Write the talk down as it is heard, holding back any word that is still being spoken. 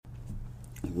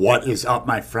What is up,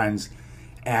 my friends,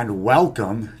 and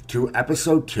welcome to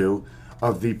episode 2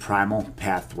 of the Primal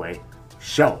Pathway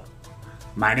Show.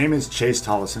 My name is Chase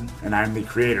Tollison, and I'm the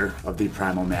creator of the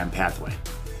Primal Man Pathway,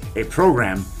 a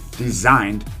program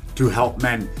designed to help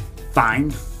men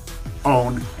find,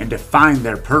 own, and define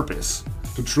their purpose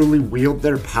to truly wield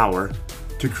their power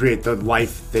to create the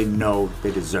life they know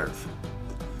they deserve.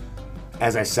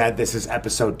 As I said, this is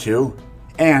episode 2.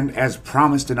 And as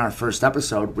promised in our first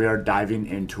episode, we are diving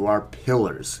into our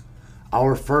pillars.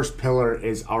 Our first pillar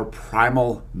is our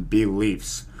primal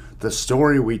beliefs, the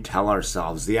story we tell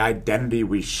ourselves, the identity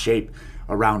we shape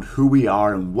around who we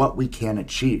are and what we can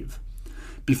achieve.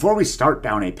 Before we start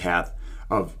down a path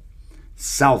of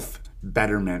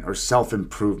self-betterment or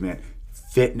self-improvement,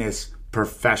 fitness,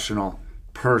 professional,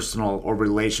 personal, or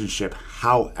relationship,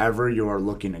 however you are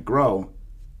looking to grow,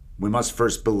 we must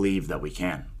first believe that we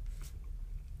can.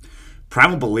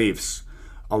 Primal beliefs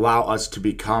allow us to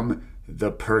become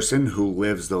the person who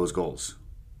lives those goals.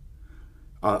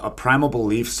 A primal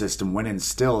belief system, when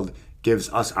instilled, gives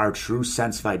us our true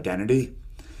sense of identity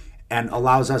and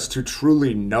allows us to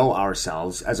truly know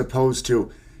ourselves as opposed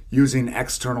to using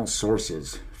external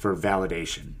sources for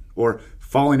validation or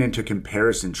falling into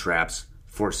comparison traps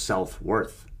for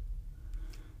self-worth.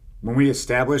 When we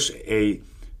establish a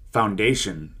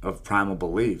foundation of primal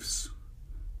beliefs,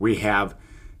 we have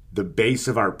the base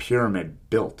of our pyramid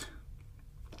built,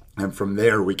 and from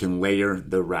there we can layer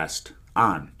the rest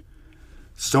on.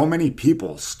 So many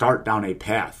people start down a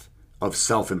path of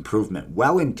self-improvement,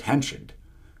 well-intentioned,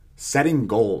 setting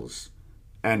goals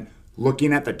and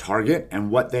looking at the target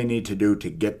and what they need to do to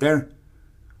get there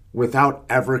without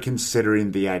ever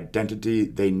considering the identity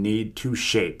they need to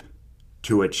shape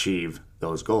to achieve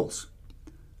those goals.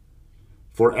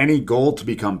 For any goal to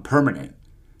become permanent,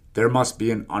 there must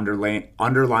be an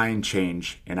underlying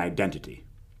change in identity.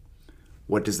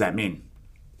 What does that mean?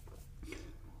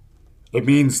 It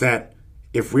means that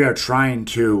if we are trying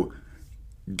to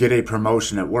get a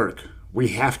promotion at work, we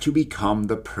have to become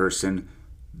the person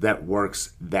that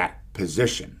works that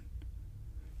position.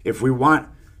 If we want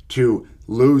to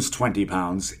lose 20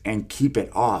 pounds and keep it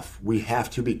off, we have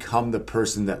to become the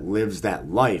person that lives that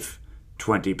life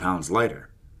 20 pounds lighter.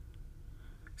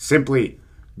 Simply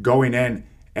going in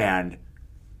and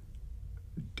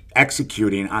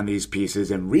executing on these pieces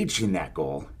and reaching that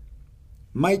goal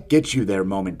might get you there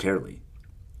momentarily,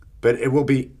 but it will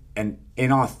be an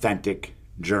inauthentic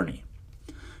journey.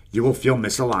 You will feel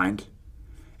misaligned,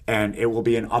 and it will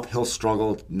be an uphill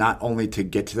struggle not only to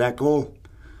get to that goal,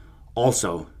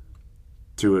 also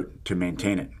to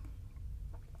maintain it.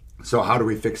 So how do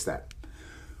we fix that?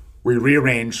 We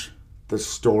rearrange the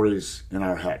stories in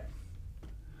our head.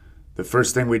 The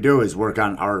first thing we do is work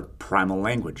on our primal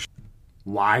language.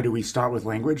 Why do we start with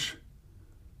language?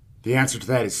 The answer to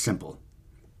that is simple.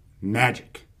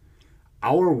 Magic.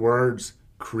 Our words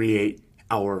create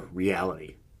our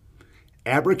reality.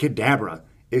 Abracadabra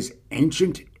is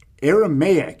ancient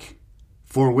Aramaic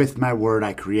for "with my word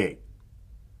I create."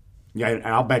 Yeah,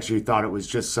 I'll bet you thought it was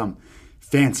just some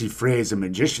fancy phrase a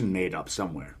magician made up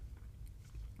somewhere.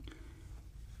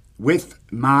 With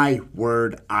my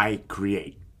word I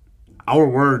create. Our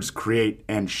words create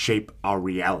and shape our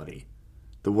reality.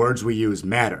 The words we use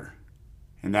matter,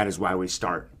 and that is why we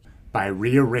start by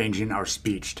rearranging our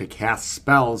speech to cast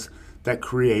spells that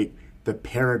create the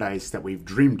paradise that we've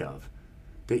dreamed of.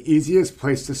 The easiest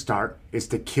place to start is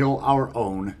to kill our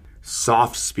own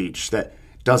soft speech that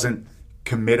doesn't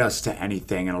commit us to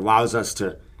anything and allows us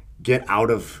to get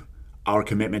out of our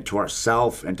commitment to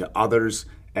ourselves and to others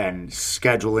and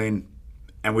scheduling,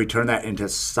 and we turn that into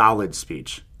solid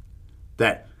speech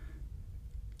that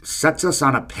sets us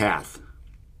on a path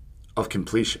of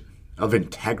completion, of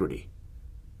integrity,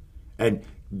 and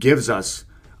gives us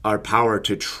our power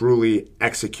to truly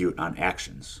execute on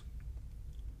actions.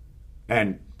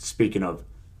 And speaking of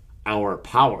our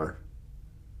power,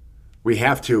 we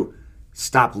have to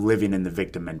stop living in the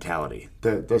victim mentality.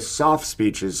 The soft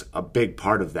speech is a big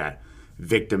part of that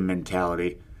victim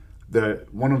mentality.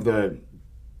 One of the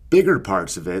bigger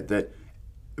parts of it that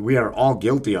we are all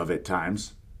guilty of at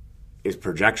times is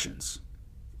projections.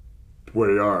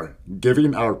 We are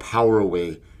giving our power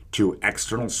away to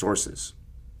external sources.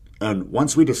 And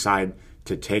once we decide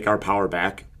to take our power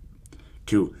back,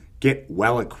 to get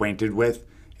well acquainted with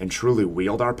and truly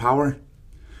wield our power,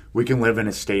 we can live in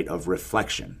a state of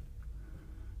reflection.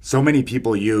 So many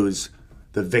people use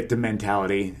the victim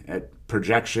mentality at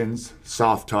projections,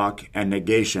 soft talk, and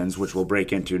negations, which we'll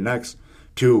break into next,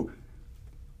 to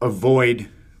avoid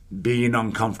being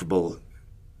uncomfortable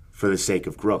for the sake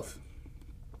of growth.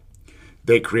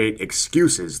 They create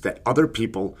excuses that other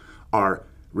people are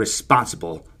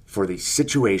responsible for the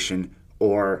situation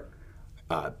or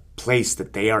place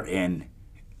that they are in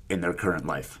their current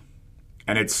life.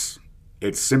 And it's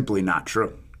simply not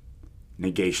true.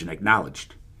 Negation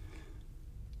acknowledged.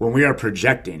 When we are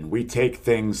projecting, we take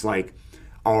things like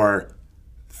our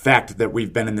fact that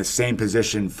we've been in the same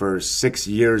position for 6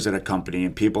 years at a company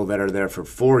and people that are there for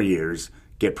 4 years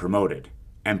get promoted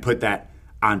and put that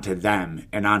onto them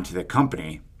and onto the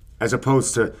company, as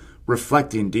opposed to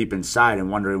reflecting deep inside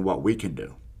and wondering what we can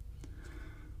do.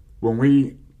 When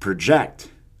we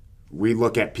project, we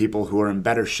look at people who are in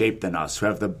better shape than us, who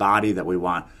have the body that we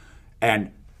want,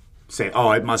 and say,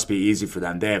 oh, it must be easy for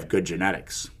them. They have good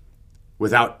genetics,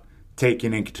 without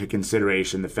taking into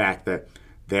consideration the fact that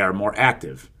they are more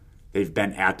active. They've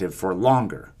been active for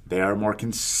longer. They are more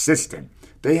consistent.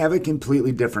 They have a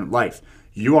completely different life.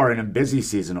 You are in a busy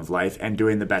season of life and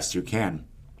doing the best you can.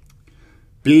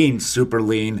 Being super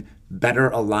lean better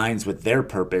aligns with their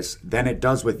purpose than it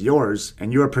does with yours,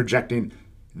 and you are projecting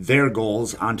their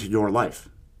goals onto your life.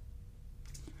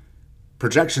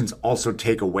 Projections also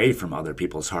take away from other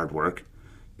people's hard work.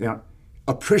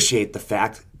 Appreciate the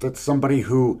fact that somebody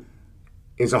who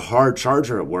is a hard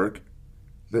charger at work,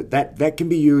 that can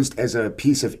be used as a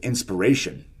piece of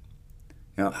inspiration.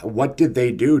 What did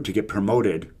they do to get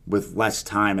promoted with less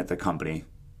time at the company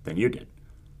than you did?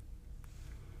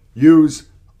 Use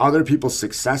other people's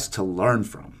success to learn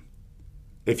from.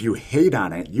 If you hate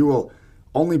on it, you will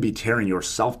only be tearing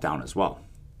yourself down as well,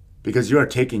 because you are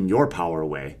taking your power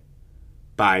away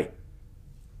by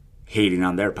hating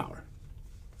on their power,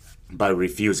 by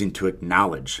refusing to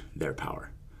acknowledge their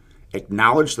power.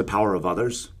 Acknowledge the power of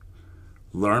others,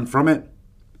 learn from it,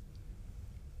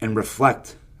 and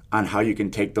reflect on how you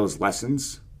can take those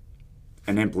lessons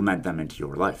and implement them into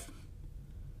your life.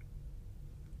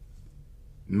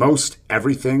 Most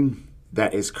everything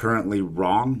that is currently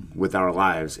wrong with our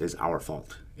lives is our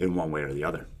fault in one way or the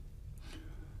other.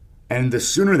 And the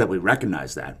sooner that we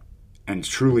recognize that and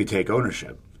truly take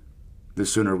ownership, the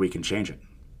sooner we can change it.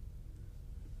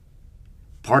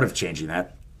 Part of changing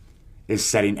that is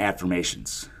setting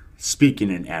affirmations, speaking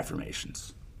in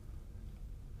affirmations.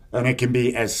 And it can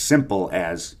be as simple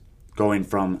as going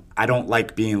from, I don't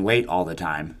like being late all the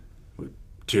time,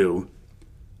 to,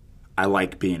 I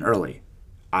like being early.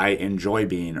 I enjoy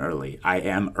being early. I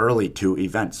am early to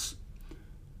events.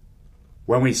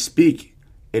 When we speak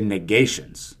in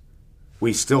negations,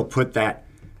 we still put that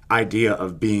idea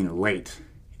of being late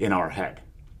in our head.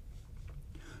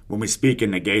 When we speak in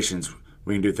negations,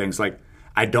 we can do things like,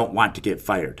 I don't want to get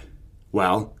fired.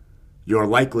 Well, you're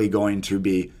likely going to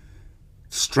be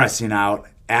stressing out,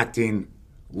 acting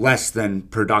less than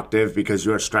productive because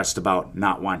you're stressed about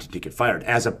not wanting to get fired,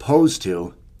 as opposed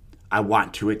to, I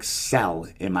want to excel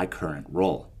in my current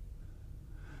role.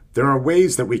 There are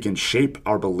ways that we can shape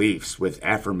our beliefs with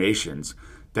affirmations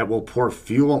that will pour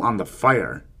fuel on the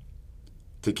fire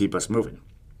to keep us moving.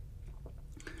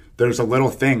 There's a little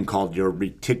thing called your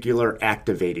reticular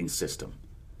activating system.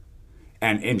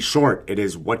 And in short, it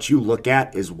is what you look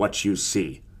at is what you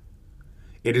see.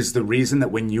 It is the reason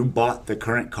that when you bought the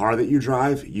current car that you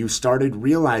drive, you started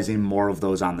realizing more of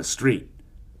those on the street.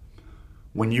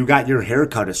 When you got your hair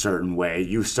cut a certain way,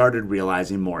 you started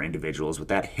realizing more individuals with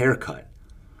that haircut.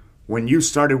 When you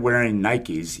started wearing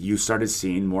Nikes, you started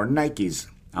seeing more Nikes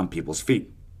on people's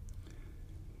feet.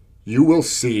 You will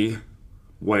see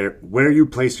where you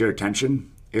place your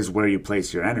attention is where you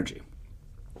place your energy.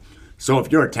 So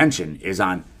if your attention is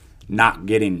on not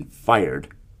getting fired,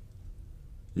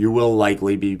 you will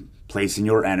likely be placing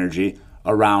your energy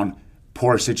around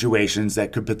poor situations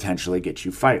that could potentially get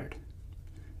you fired.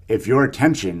 If your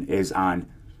attention is on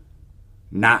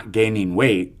not gaining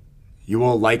weight, you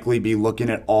will likely be looking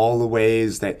at all the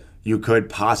ways that you could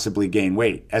possibly gain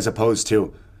weight, as opposed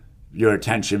to your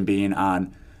attention being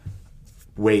on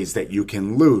ways that you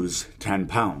can lose 10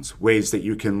 pounds, ways that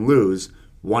you can lose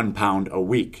 1 pound a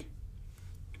week.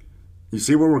 You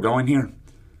see where we're going here?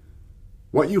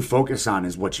 What you focus on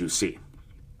is what you see.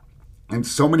 And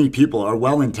so many people are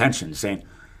well-intentioned saying,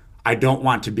 I don't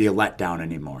want to be a letdown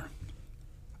anymore.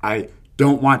 I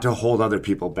don't want to hold other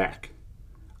people back.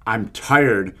 I'm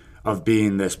tired of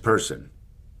being this person.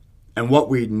 And what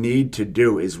we need to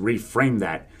do is reframe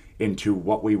that into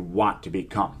what we want to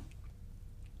become.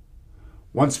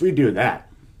 Once we do that,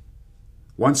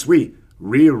 once we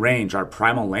rearrange our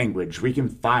primal language, we can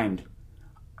find,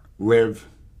 live,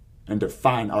 and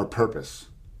define our purpose,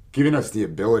 giving us the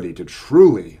ability to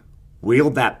truly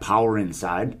wield that power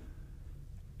inside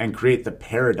and create the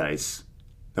paradise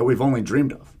that we've only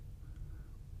dreamed of.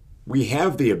 We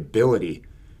have the ability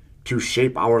to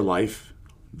shape our life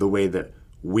the way that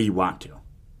we want to.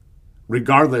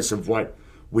 regardless of what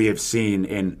we have seen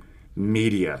in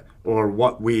media or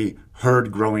what we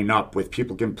heard growing up with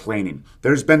people complaining.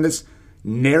 There's been this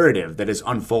narrative that has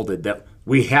unfolded that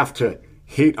we have to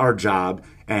hate our job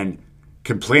and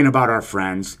complain about our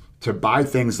friends, to buy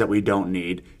things that we don't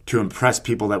need, to impress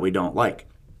people that we don't like.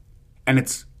 And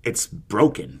it's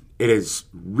broken. It is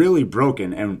really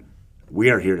broken, and we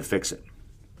are here to fix it.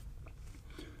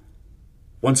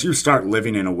 Once you start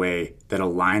living in a way that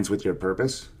aligns with your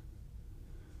purpose,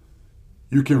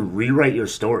 you can rewrite your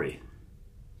story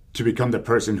to become the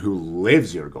person who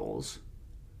lives your goals,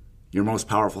 your most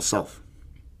powerful self.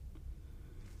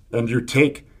 And you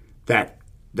take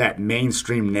that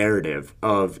mainstream narrative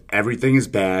of everything is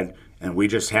bad and we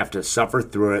just have to suffer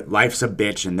through it, life's a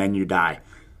bitch and then you die.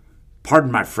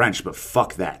 Pardon my French, but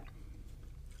fuck that.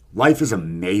 Life is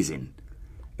amazing.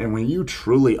 And when you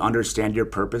truly understand your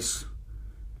purpose,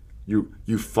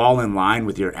 you fall in line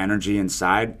with your energy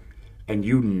inside, and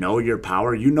you know your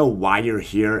power, you know why you're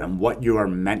here and what you are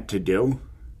meant to do,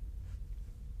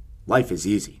 life is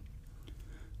easy.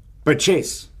 But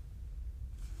Chase,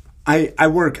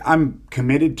 I'm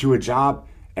committed to a job,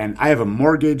 and I have a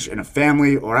mortgage and a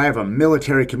family, or I have a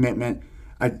military commitment.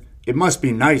 It must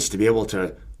be nice to be able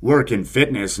to work in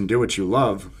fitness and do what you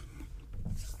love.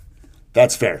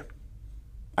 That's fair.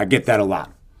 I get that a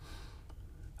lot.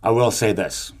 I will say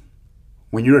this.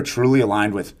 When you are truly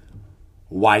aligned with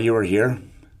why you are here,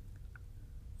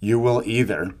 you will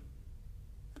either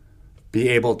be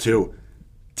able to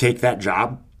take that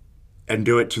job and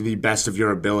do it to the best of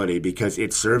your ability because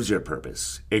it serves your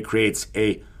purpose. It creates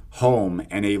a home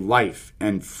and a life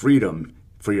and freedom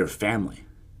for your family.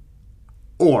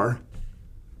 Or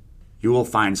you will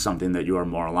find something that you are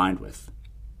more aligned with.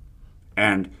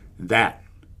 And that,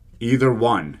 either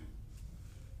one,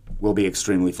 will be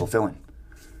extremely fulfilling.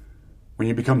 When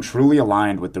you become truly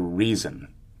aligned with the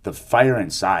reason, the fire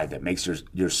inside that makes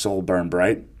your soul burn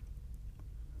bright,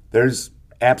 there's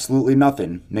absolutely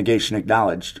nothing, negation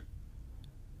acknowledged,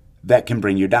 that can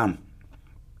bring you down.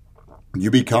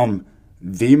 You become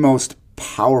the most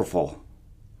powerful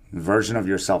version of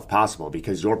yourself possible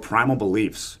because your primal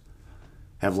beliefs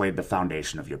have laid the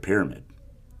foundation of your pyramid.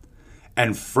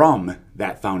 And from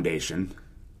that foundation,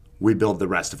 we build the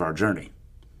rest of our journey.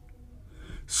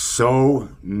 So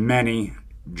many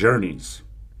journeys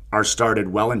are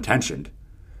started well-intentioned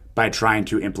by trying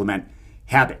to implement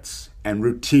habits and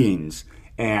routines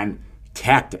and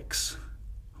tactics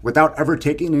without ever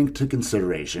taking into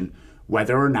consideration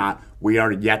whether or not we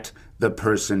are yet the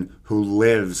person who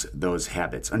lives those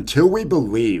habits. Until we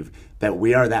believe that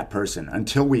we are that person,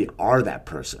 until we are that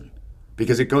person,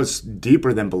 because it goes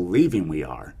deeper than believing we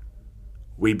are,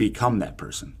 we become that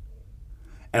person.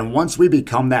 And once we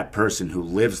become that person who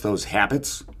lives those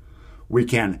habits, we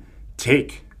can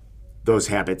take those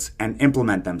habits and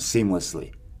implement them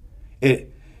seamlessly.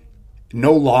 It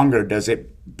no longer does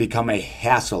it become a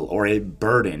hassle or a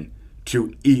burden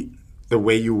to eat the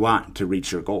way you want to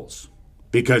reach your goals.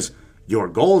 Because your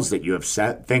goals that you have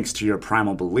set, thanks to your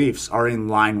primal beliefs, are in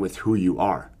line with who you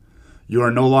are. You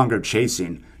are no longer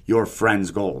chasing your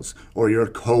friend's goals, or your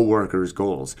co-worker's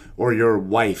goals, or your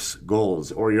wife's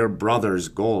goals, or your brother's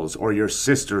goals, or your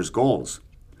sister's goals.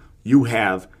 You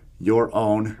have your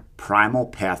own primal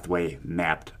pathway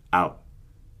mapped out.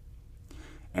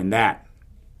 And that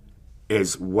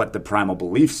is what the primal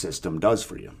belief system does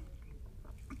for you.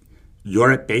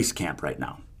 You're at base camp right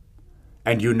now,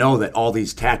 and you know that all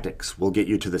these tactics will get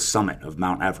you to the summit of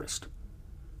Mount Everest.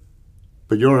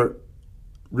 But you're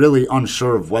really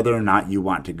unsure of whether or not you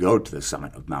want to go to the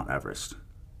summit of Mount Everest.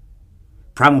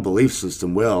 Primal belief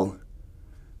system will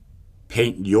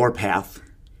paint your path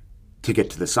to get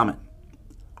to the summit.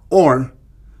 Or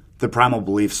the primal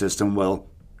belief system will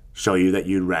show you that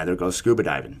you'd rather go scuba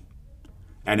diving.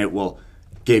 And it will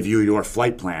give you your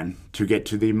flight plan to get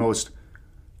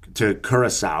to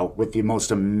Curacao with the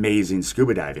most amazing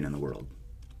scuba diving in the world.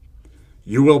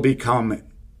 You will become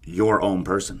your own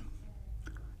person.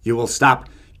 You will stop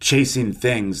chasing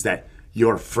things that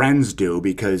your friends do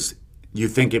because you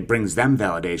think it brings them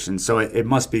validation, so it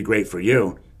must be great for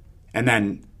you. And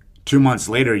then 2 months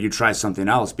later, you try something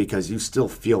else because you still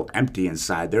feel empty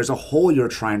inside. There's a hole you're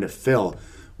trying to fill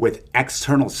with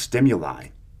external stimuli.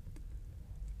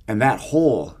 And that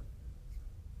hole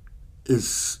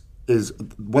is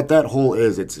what that hole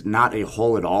is. It's not a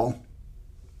hole at all.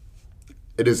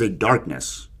 It is a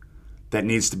darkness that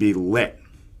needs to be lit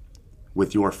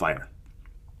with your fire.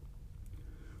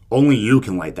 Only you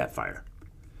can light that fire.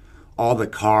 All the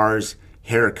cars,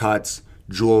 haircuts,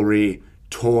 jewelry,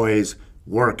 toys,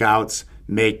 workouts,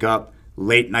 makeup,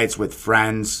 late nights with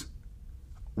friends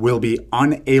will be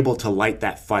unable to light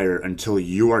that fire until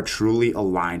you are truly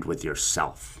aligned with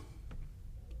yourself.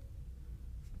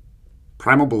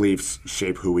 Primal beliefs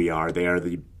shape who we are. They are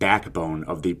the backbone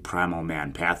of the primal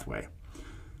man pathway.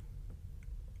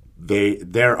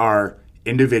 There are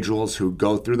individuals who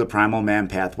go through the primal man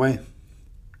pathway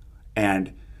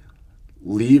and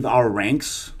leave our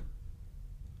ranks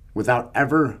without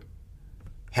ever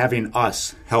having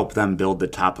us help them build the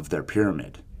top of their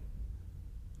pyramid.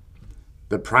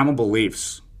 The primal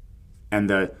beliefs and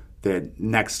the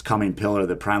next coming pillar,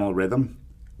 the primal rhythm,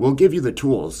 will give you the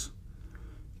tools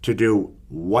to do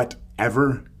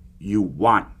whatever you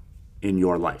want in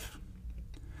your life.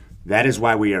 That is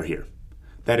why we are here.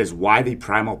 That is why the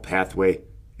primal pathway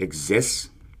exists,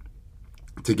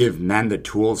 to give men the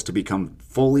tools to become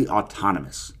fully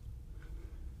autonomous.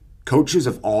 Coaches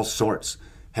of all sorts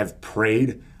have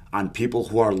preyed on people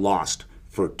who are lost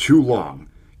for too long,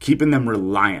 keeping them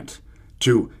reliant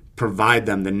to provide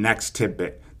them the next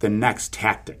tidbit, the next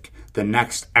tactic, the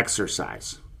next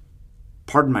exercise.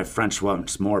 Pardon my French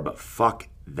once more, but fuck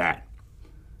that.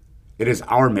 It is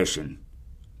our mission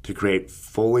to create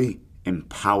fully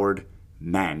empowered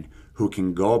men who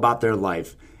can go about their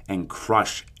life and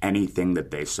crush anything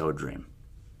that they so dream.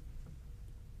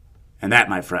 And that,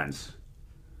 my friends,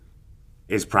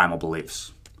 is Primal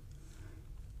Beliefs.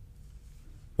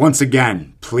 Once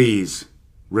again, please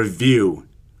review,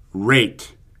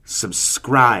 rate,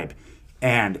 subscribe,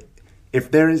 and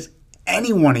if there is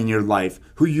anyone in your life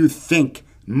who you think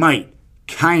might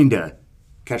kinda,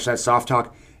 catch that soft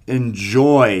talk,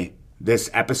 enjoy this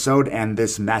episode and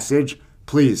this message,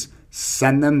 please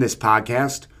send them this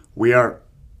podcast. We are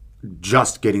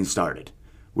just getting started.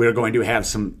 We are going to have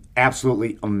some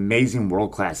absolutely amazing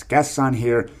world-class guests on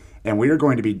here, and we are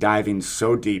going to be diving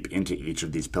so deep into each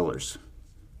of these pillars.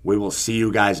 We will see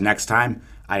you guys next time.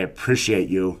 I appreciate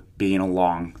you being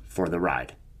along for the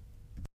ride.